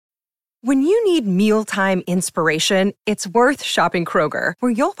When you need mealtime inspiration, it's worth shopping Kroger,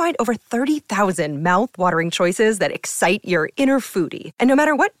 where you'll find over 30,000 mouth-watering choices that excite your inner foodie. And no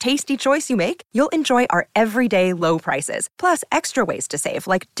matter what tasty choice you make, you'll enjoy our everyday low prices, plus extra ways to save,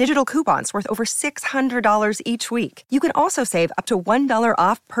 like digital coupons worth over $600 each week. You can also save up to $1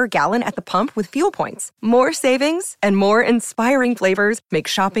 off per gallon at the pump with fuel points. More savings and more inspiring flavors make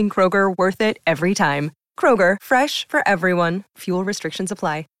shopping Kroger worth it every time. Kroger, fresh for everyone. Fuel restrictions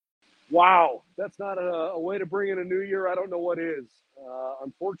apply. Wow, that's not a way to bring in a new year. I don't know what is.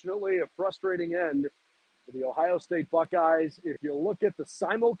 Unfortunately, a frustrating end for the Ohio State Buckeyes. If you look at the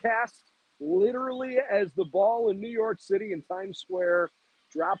simulcast, literally as the ball in New York City in Times Square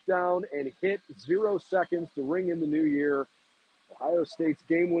dropped down and hit 0 seconds to ring in the new year, Ohio State's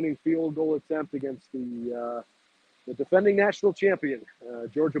game-winning field goal attempt against the defending national champion,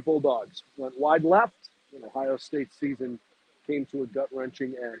 Georgia Bulldogs, went wide left, and Ohio State's season came to a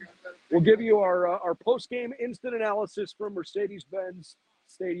gut-wrenching end. We'll give you our post-game instant analysis from Mercedes-Benz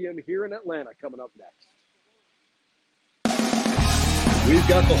Stadium here in Atlanta coming up next. We've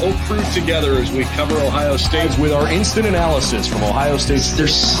got the whole crew together as we cover Ohio State with our instant analysis from Ohio State.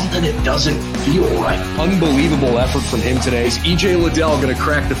 There's something that doesn't feel right. Unbelievable effort from him today. Is E.J. Liddell going to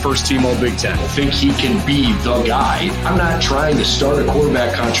crack the first team All Big Ten? I think he can be the guy. I'm not trying to start a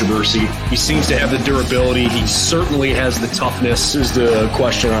quarterback controversy. He seems to have the durability. He certainly has the toughness. This is the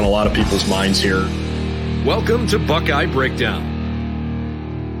question on a lot of people's minds here. Welcome to Buckeye Breakdown.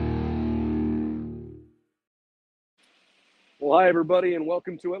 Well, hi, everybody, and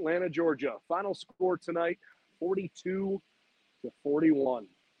welcome to Atlanta, Georgia. Final score tonight, 42-41.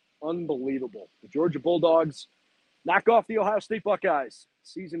 Unbelievable. The Georgia Bulldogs knock off the Ohio State Buckeyes.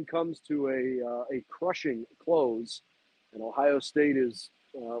 Season comes to a crushing close, and Ohio State is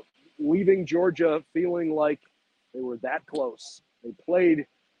leaving Georgia feeling like they were that close. They played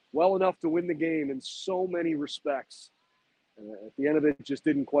well enough to win the game in so many respects. At the end of it, just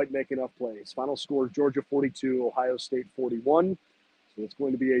didn't quite make enough plays. Final score, Georgia 42, Ohio State 41. So it's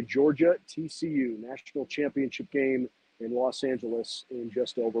going to be a Georgia-TCU national championship game in Los Angeles in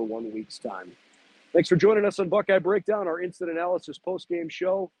just over 1 week's time. Thanks for joining us on Buckeye Breakdown, our instant analysis post-game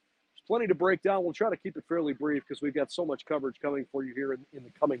show. There's plenty to break down. We'll try to keep it fairly brief because we've got so much coverage coming for you here in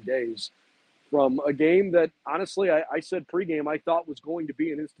the coming days. From a game that, honestly, I said pregame I thought was going to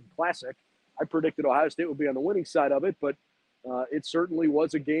be an instant classic. I predicted Ohio State would be on the winning side of it, but it certainly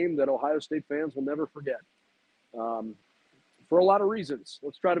was a game that Ohio State fans will never forget for a lot of reasons.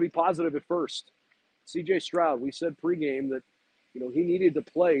 Let's try to be positive at first. C.J. Stroud, we said pregame that he needed to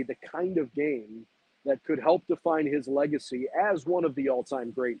play the kind of game that could help define his legacy as one of the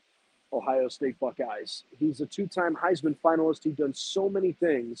all-time great Ohio State Buckeyes. He's a two-time Heisman finalist. He's done so many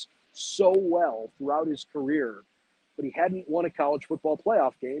things so well throughout his career, but he hadn't won a college football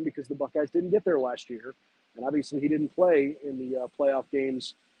playoff game because the Buckeyes didn't get there last year. And obviously he didn't play in the playoff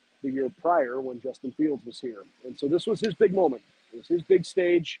games the year prior when Justin Fields was here. And so this was his big moment. It was his big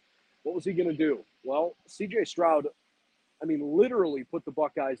stage. What was he going to do? Well, C.J. Stroud, literally put the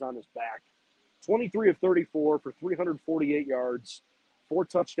Buckeyes on his back. 23 of 34 for 348 yards, 4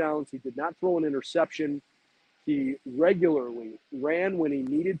 touchdowns. He did not throw an interception. He regularly ran when he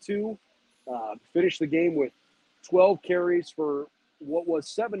needed to, finished the game with 12 carries for what was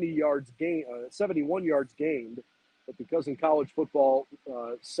 71 yards gained, but because in college football,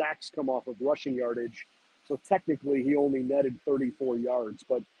 sacks come off of rushing yardage, so technically he only netted 34 yards.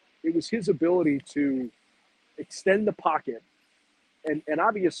 But it was his ability to extend the pocket and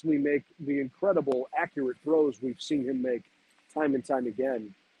obviously make the incredible accurate throws we've seen him make time and time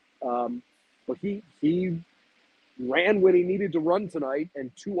again. But he ran when he needed to run tonight,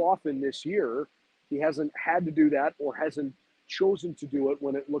 and too often this year he hasn't had to do that or hasn't chosen to do it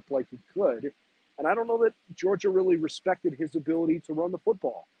when it looked like he could. And I don't know that Georgia really respected his ability to run the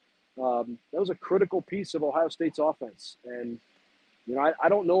football. That was a critical piece of Ohio State's offense. And, I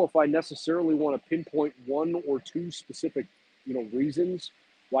don't know if I necessarily want to pinpoint one or two specific, reasons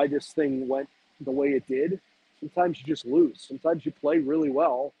why this thing went the way it did. Sometimes you just lose. Sometimes you play really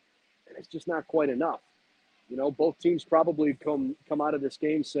well, and it's just not quite enough. Both teams probably come out of this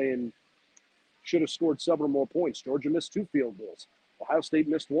game saying, should have scored several more points. Georgia missed 2 field goals. Ohio State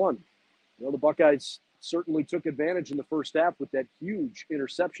missed 1. The Buckeyes certainly took advantage in the first half with that huge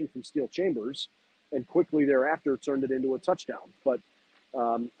interception from Steele Chambers, and quickly thereafter turned it into a touchdown. But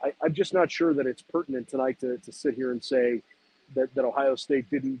I'm just not sure that it's pertinent tonight to sit here and say that Ohio State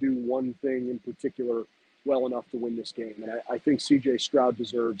didn't do one thing in particular well enough to win this game. And I think C.J. Stroud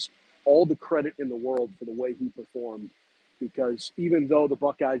deserves all the credit in the world for the way he performed, because even though the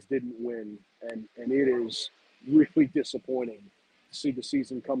Buckeyes didn't win, and it is really disappointing to see the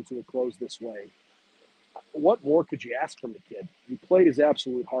season come to a close this way. What more could you ask from the kid? He played his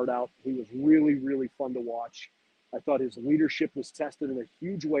absolute heart out. He was really, really fun to watch. I thought his leadership was tested in a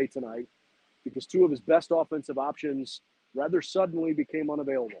huge way tonight because two of his best offensive options rather suddenly became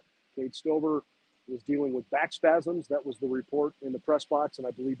unavailable. Cade Stover was dealing with back spasms. That was the report in the press box, and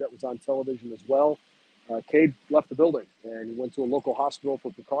I believe that was on television as well. Cade left the building and went to a local hospital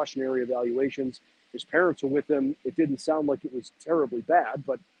for precautionary evaluations. His parents were with him. It didn't sound like it was terribly bad,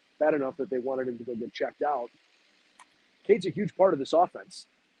 but bad enough that they wanted him to go get checked out. Cade's a huge part of this offense,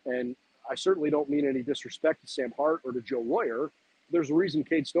 and I certainly don't mean any disrespect to Sam Hart or to Joe Royer. There's a reason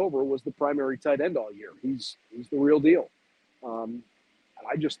Cade Stover was the primary tight end all year. He's the real deal.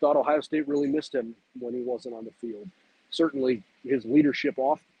 I just thought Ohio State really missed him when he wasn't on the field. Certainly his leadership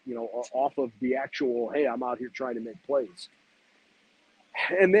off of the actual, hey, I'm out here trying to make plays.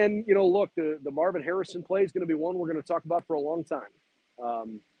 And then, look, the Marvin Harrison play is going to be one we're going to talk about for a long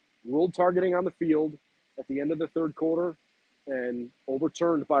time. Ruled targeting on the field at the end of the third quarter and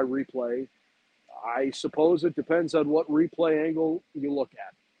overturned by replay. I suppose it depends on what replay angle you look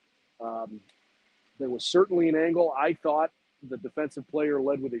at. There was certainly an angle I thought the defensive player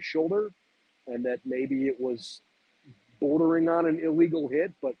led with his shoulder and that maybe it was bordering on an illegal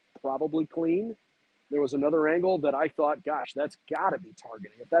hit, but probably clean. There was another angle that I thought, gosh, that's got to be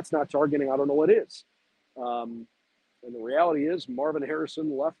targeting. If that's not targeting, I don't know what is. And the reality is Marvin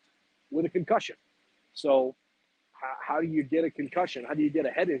Harrison left with a concussion. So how do you get a concussion? How do you get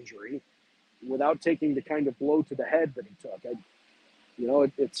a head injury without taking the kind of blow to the head that he took?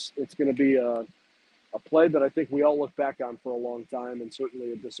 It's going to be a play that I think we all look back on for a long time and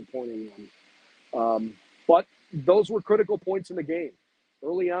certainly a disappointing one. But those were critical points in the game.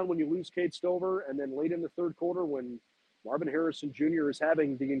 Early on when you lose Cade Stover and then late in the third quarter when Marvin Harrison Jr. is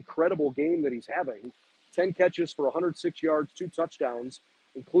having the incredible game that he's having, 10 catches for 106 yards, 2 touchdowns,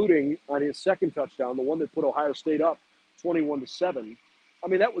 including on his second touchdown, the one that put Ohio State up 21-7. I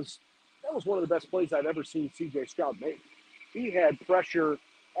mean, that was one of the best plays I've ever seen C.J. Stroud make. He had pressure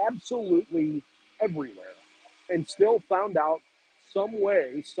absolutely everywhere and still found out some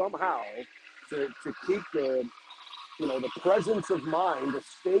way, somehow, to keep the presence of mind to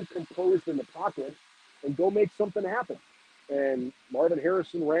stay composed in the pocket and go make something happen. And Marvin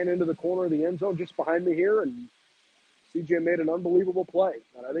Harrison ran into the corner of the end zone just behind me here, and CJ made an unbelievable play.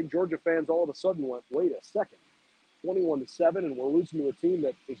 And I think Georgia fans all of a sudden went, wait a second, 21-7, and we're losing to a team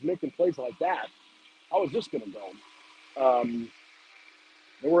that is making plays like that. How is this going to go?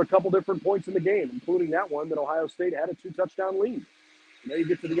 There were a couple different points in the game, including that one that Ohio State had a 2-touchdown lead. And then you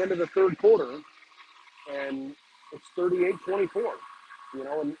get to the end of the third quarter, and it's 38-24.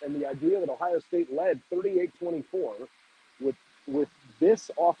 And the idea that Ohio State led 38-24 with this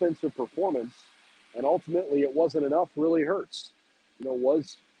offensive performance, and ultimately it wasn't enough, really hurts.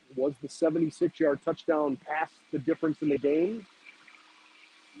 Was the 76-yard touchdown pass the difference in the game?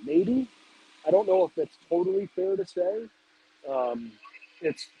 Maybe. I don't know if that's totally fair to say.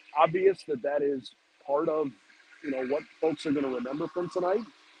 It's obvious that is part of, what folks are going to remember from tonight.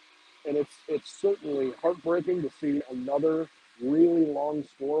 And it's certainly heartbreaking to see another really long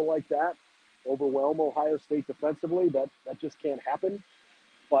score like that overwhelm Ohio State defensively. That just can't happen.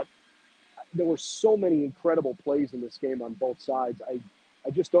 But there were so many incredible plays in this game on both sides. I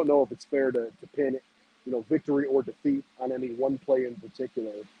just don't know if it's fair to pin, victory or defeat on any one play in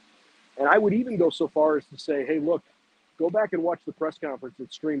particular. And I would even go so far as to say, hey, look, go back and watch the press conference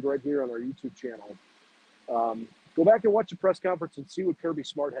that's streamed right here on our YouTube channel. Go back and watch the press conference and see what Kirby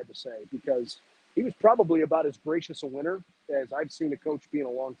Smart had to say, because he was probably about as gracious a winner as I've seen a coach be in a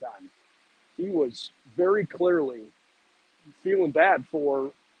long time. He was very clearly feeling bad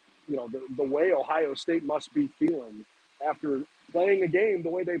for, the way Ohio State must be feeling after playing a game the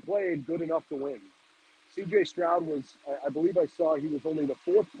way they played, good enough to win. C.J. Stroud was, I believe I saw he was only the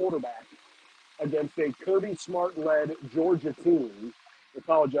 4th quarterback against a Kirby Smart-led Georgia team. I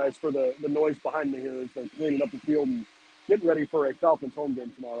apologize for the noise behind me here as they're cleaning up the field and getting ready for a Falcons home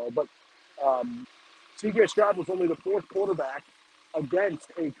game tomorrow. But C.J. Stroud was only the 4th quarterback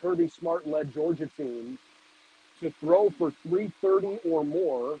against a Kirby Smart-led Georgia team to throw for 330 or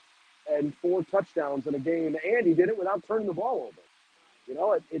more and 4 touchdowns in a game, and he did it without turning the ball over.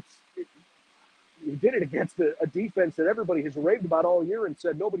 He did it against a defense that everybody has raved about all year and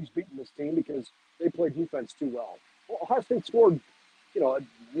said nobody's beating this team because they play defense too well. Ohio State scored, what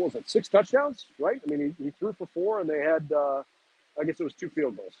was it, 6 touchdowns, right? I mean, he threw for 4, and they had, I guess it was 2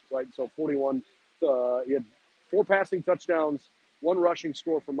 field goals, right? So 41. He had 4 passing touchdowns, 1 rushing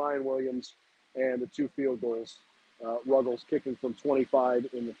score for Mayan Williams, and the 2 field goals. Ruggles kicking from 25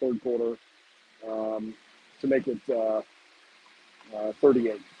 in the third quarter to make it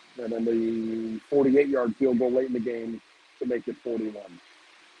 38. And then the 48-yard field goal late in the game to make it 41.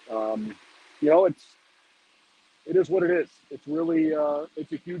 It is what it is. It's really,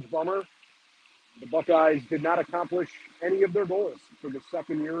 it's a huge bummer. The Buckeyes did not accomplish any of their goals for the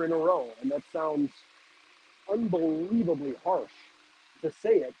second year in a row. And that sounds unbelievably harsh to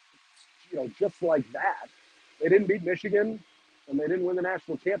say it, just like that. They didn't beat Michigan, and they didn't win the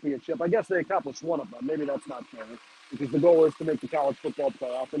national championship. I guess they accomplished one of them. Maybe that's not fair, because the goal is to make the college football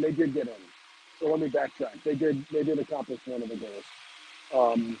playoff, and they did get in. So let me backtrack. They did accomplish one of the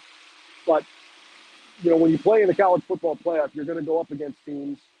goals. But when you play in the college football playoff, you're going to go up against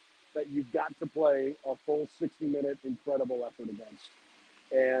teams that you've got to play a full 60-minute incredible effort against.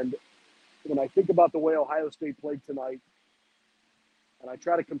 And when I think about the way Ohio State played tonight, and I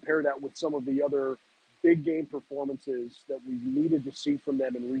try to compare that with some of the other big game performances that we've needed to see from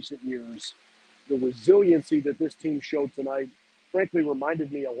them in recent years, the resiliency that this team showed tonight, frankly,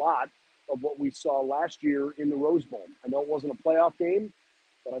 reminded me a lot of what we saw last year in the Rose Bowl. I know it wasn't a playoff game,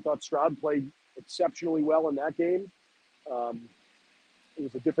 but I thought Stroud played exceptionally well in that game. It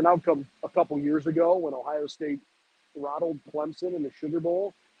was a different outcome a couple years ago when Ohio State throttled Clemson in the Sugar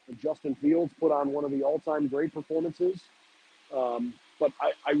Bowl, and Justin Fields put on one of the all-time great performances. But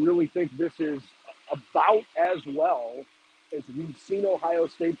I really think this is about as well as we've seen Ohio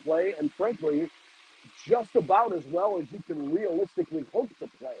State play, and frankly, just about as well as you can realistically hope to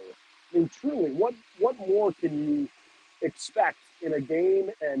play. I mean, truly, what more can you expect in a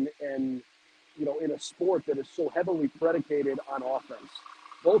game and in a sport that is so heavily predicated on offense?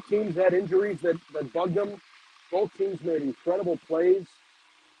 Both teams had injuries that bugged them. Both teams made incredible plays.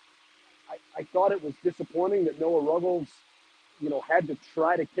 I thought it was disappointing that Noah Ruggles, had to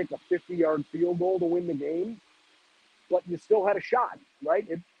try to kick a 50-yard field goal to win the game, but you still had a shot, right?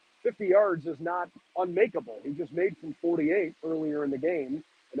 50 yards is not unmakeable. He just made from 48 earlier in the game.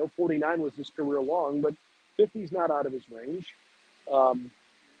 I know 49 was his career long, but 50 is not out of his range. I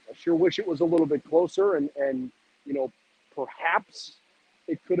sure wish it was a little bit closer, and perhaps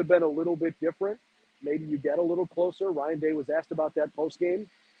it could have been a little bit different. Maybe you get a little closer. Ryan Day was asked about that postgame.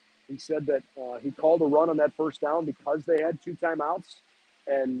 He said that he called a run on that first down because they had 2 timeouts,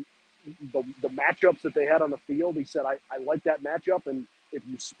 and the matchups that they had on the field. He said, I like that matchup, and if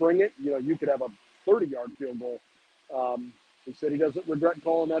you spring it, you could have a 30-yard field goal. He said he doesn't regret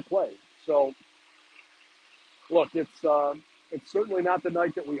calling that play. So, look, it's certainly not the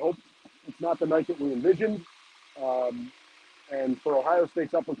night that we hoped. It's not the night that we envisioned. And for Ohio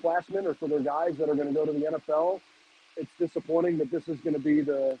State's upperclassmen, or for their guys that are going to go to the NFL, it's disappointing that this is going to be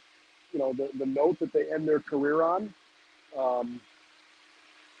the note that they end their career on.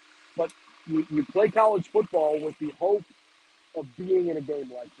 But you play college football with the hope of being in a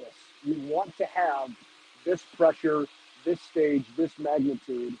game like this. You want to have this pressure, this stage, this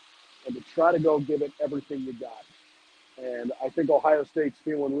magnitude, and to try to go give it everything you got. And I think Ohio State's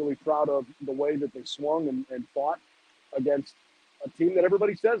feeling really proud of the way that they swung and fought against a team that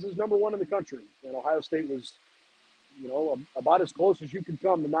everybody says is number 1 in the country. And Ohio State was, about as close as you could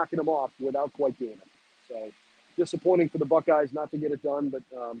come to knocking them off without quite doing it. So disappointing for the Buckeyes not to get it done, but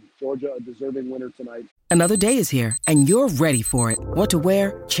Georgia, a deserving winner tonight. Another day is here, and you're ready for it. What to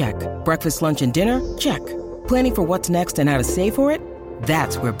wear? Check. Breakfast, lunch, and dinner? Check. Planning for what's next and how to save for it?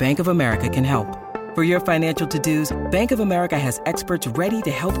 That's where Bank of America can help. For your financial to-dos, Bank of America has experts ready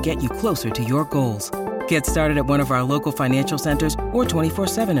to help get you closer to your goals. Get started at one of our local financial centers or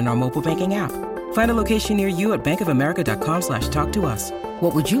 24/7 in our mobile banking app. Find a location near you at bankofamerica.com/talktous.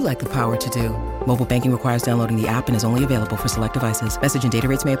 What would you like the power to do? Mobile banking requires downloading the app and is only available for select devices. Message and data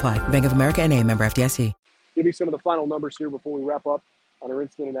rates may apply. Bank of America NA, member FDIC. Give me some of the final numbers here before we wrap up on our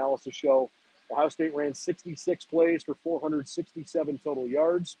instant analysis show. Ohio State ran 66 plays for 467 total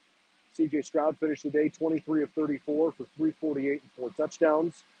yards. C.J. Stroud finished the day 23 of 34 for 348 and 4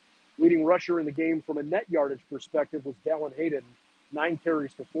 touchdowns. Leading rusher in the game from a net yardage perspective was Dallin Hayden, 9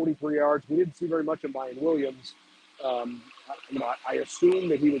 carries for 43 yards. We didn't see very much of Mayan Williams. I assume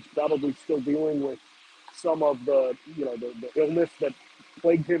that he was probably still dealing with some of the illness that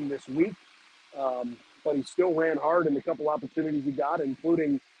plagued him this week. But he still ran hard in the couple opportunities he got,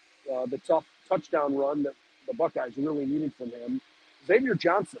 including the tough touchdown run that the Buckeyes really needed from him. Xavier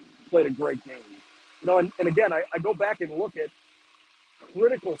Johnson played a great game. And again, I go back and look at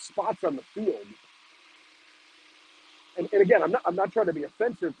critical spots on the field. And again, I'm not trying to be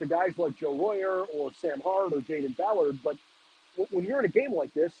offensive to guys like Joe Royer or Sam Hart or Jaden Ballard, but when you're in a game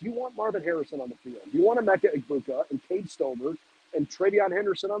like this, you want Marvin Harrison on the field. You want Emeka Egbuka and Cade Stover and Travion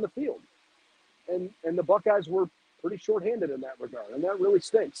Henderson on the field. And the Buckeyes were pretty shorthanded in that regard, and that really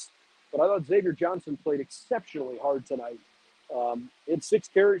stinks. But I thought Xavier Johnson played exceptionally hard tonight. He had 6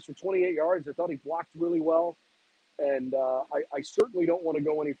 carries for 28 yards. I thought he blocked really well. And I certainly don't want to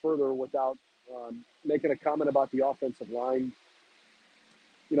go any further without making a comment about the offensive line.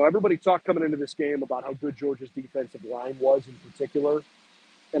 You know, everybody talked coming into this game about how good Georgia's defensive line was in particular.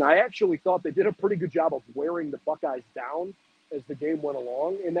 And I actually thought they did a pretty good job of wearing the Buckeyes down as the game went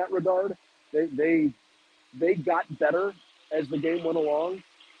along in that regard. They got better as the game went along.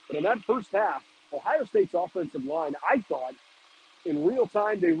 But in that first half, Ohio State's offensive line, I thought, in real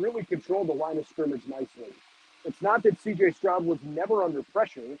time, they really controlled the line of scrimmage nicely. It's not that C.J. Stroud was never under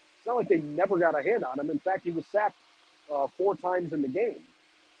pressure. It's not like they never got a hand on him. In fact, he was sacked 4 times in the game.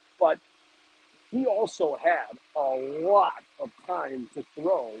 But he also had a lot of time to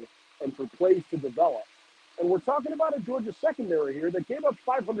throw and for plays to develop. And we're talking about a Georgia secondary here that gave up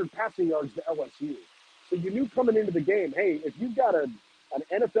 500 passing yards to LSU. So you knew coming into the game, hey, if you've got an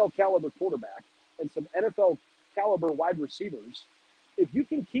NFL caliber quarterback and some NFL caliber wide receivers, if you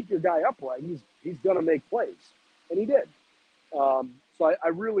can keep your guy upright, he's going to make plays. And he did. So I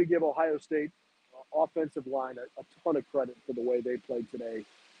really give Ohio State offensive line a ton of credit for the way they played today.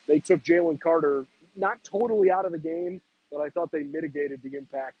 They took Jalen Carter not totally out of the game, but I thought they mitigated the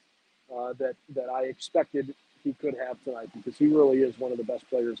impact that I expected he could have tonight, because he really is one of the best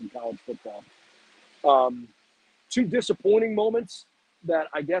players in college football. 2 disappointing moments that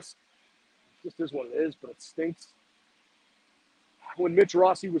I guess just is what it is, but it stinks. When Mitch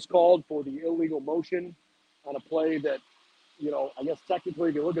Rossi was called for the illegal motion on a play that, you know, I guess technically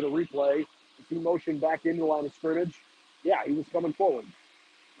if you look at a replay, if he motioned back into the line of scrimmage, yeah, he was coming forward.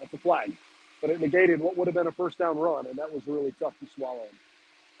 That's a flag. But it negated what would have been a first down run, and that was really tough to swallow.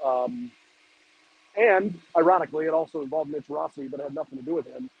 And ironically, it also involved Mitch Rossi, but it had nothing to do with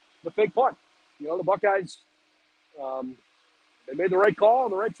him. The fake punt. You know, the Buckeyes, they made the right call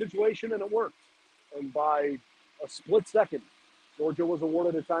in the right situation, and it worked. And by a split second, Georgia was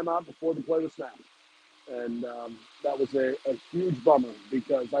awarded a timeout before the play was snapped. And that was a huge bummer,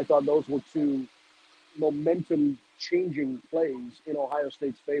 because I thought those were 2 momentum-changing plays in Ohio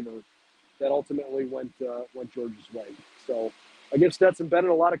State's favor that ultimately went Georgia's way. So I give Stetson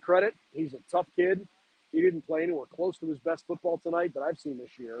Bennett a lot of credit. He's a tough kid. He didn't play anywhere close to his best football tonight that I've seen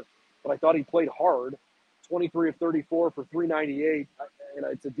this year, but I thought he played hard. 23 of 34 for 398, and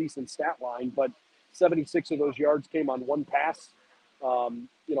it's a decent stat line, but 76 of those yards came on 1 pass. You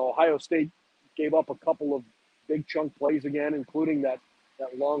know, Ohio State gave up a couple of big chunk plays again, including that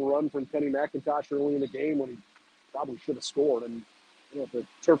long run from Kenny McIntosh early in the game when he probably should have scored. And I don't know if the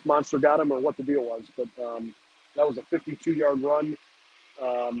turf monster got him or what the deal was, but that was a 52-yard run.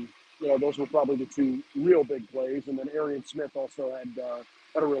 You know, those were probably the 2 real big plays. And then Arian Smith also had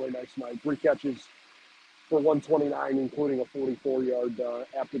a really nice night. 3 catches for 129, including a 44-yard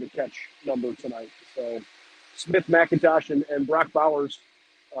after the catch number tonight. So Smith, McIntosh, and Brock Bowers.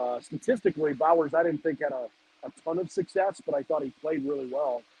 Statistically, Bowers, I didn't think had a ton of success, but I thought he played really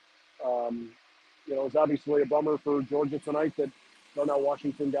well. You know, it's obviously a bummer for Georgia tonight that Darnell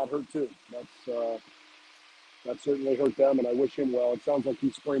Washington got hurt too. That certainly hurt them, and I wish him well. It sounds like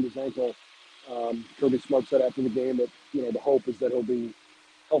he sprained his ankle. Kirby Smart said after the game that, you know, the hope is that he'll be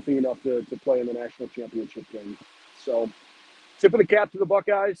healthy enough to play in the national championship game. So, tip of the cap to the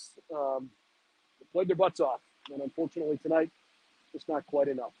Buckeyes. They played their butts off, and unfortunately tonight, just not quite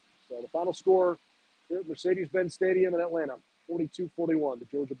enough. So the final score here at Mercedes-Benz Stadium in Atlanta, 42-41. The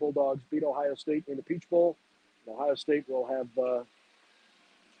Georgia Bulldogs beat Ohio State in the Peach Bowl. And Ohio State will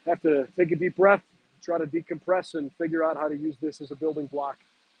have to take a deep breath, try to decompress, and figure out how to use this as a building block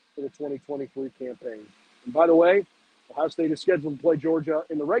for the 2023 campaign. And by the way, Ohio State is scheduled to play Georgia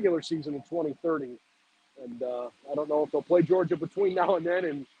in the regular season in 2030. And I don't know if they'll play Georgia between now and then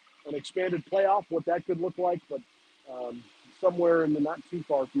in an expanded playoff, what that could look like. But somewhere in the not too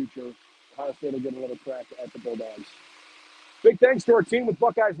far future, Ohio State will get another crack at the Bulldogs. Big thanks to our team with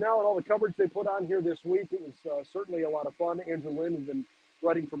Buckeyes Now and all the coverage they put on here this week. It was certainly a lot of fun. Andrew Lynn has been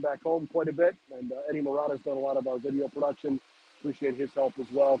writing from back home quite a bit, and Eddie Murata has done a lot of our video production. Appreciate his help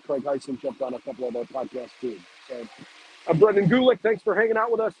as well. Craig Heisen jumped on a couple of our podcasts too. So I'm Brendan Gulick. Thanks for hanging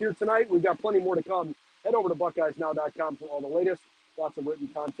out with us here tonight. We've got plenty more to come. Head over to BuckeyesNow.com for all the latest. Lots of written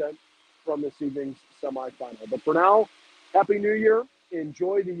content from this evening's semifinal. But for now, Happy New Year.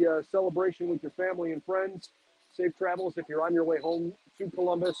 Enjoy the celebration with your family and friends. Safe travels if you're on your way home to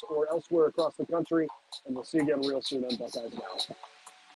Columbus or elsewhere across the country. And we'll see you again real soon on Buckeyes Now.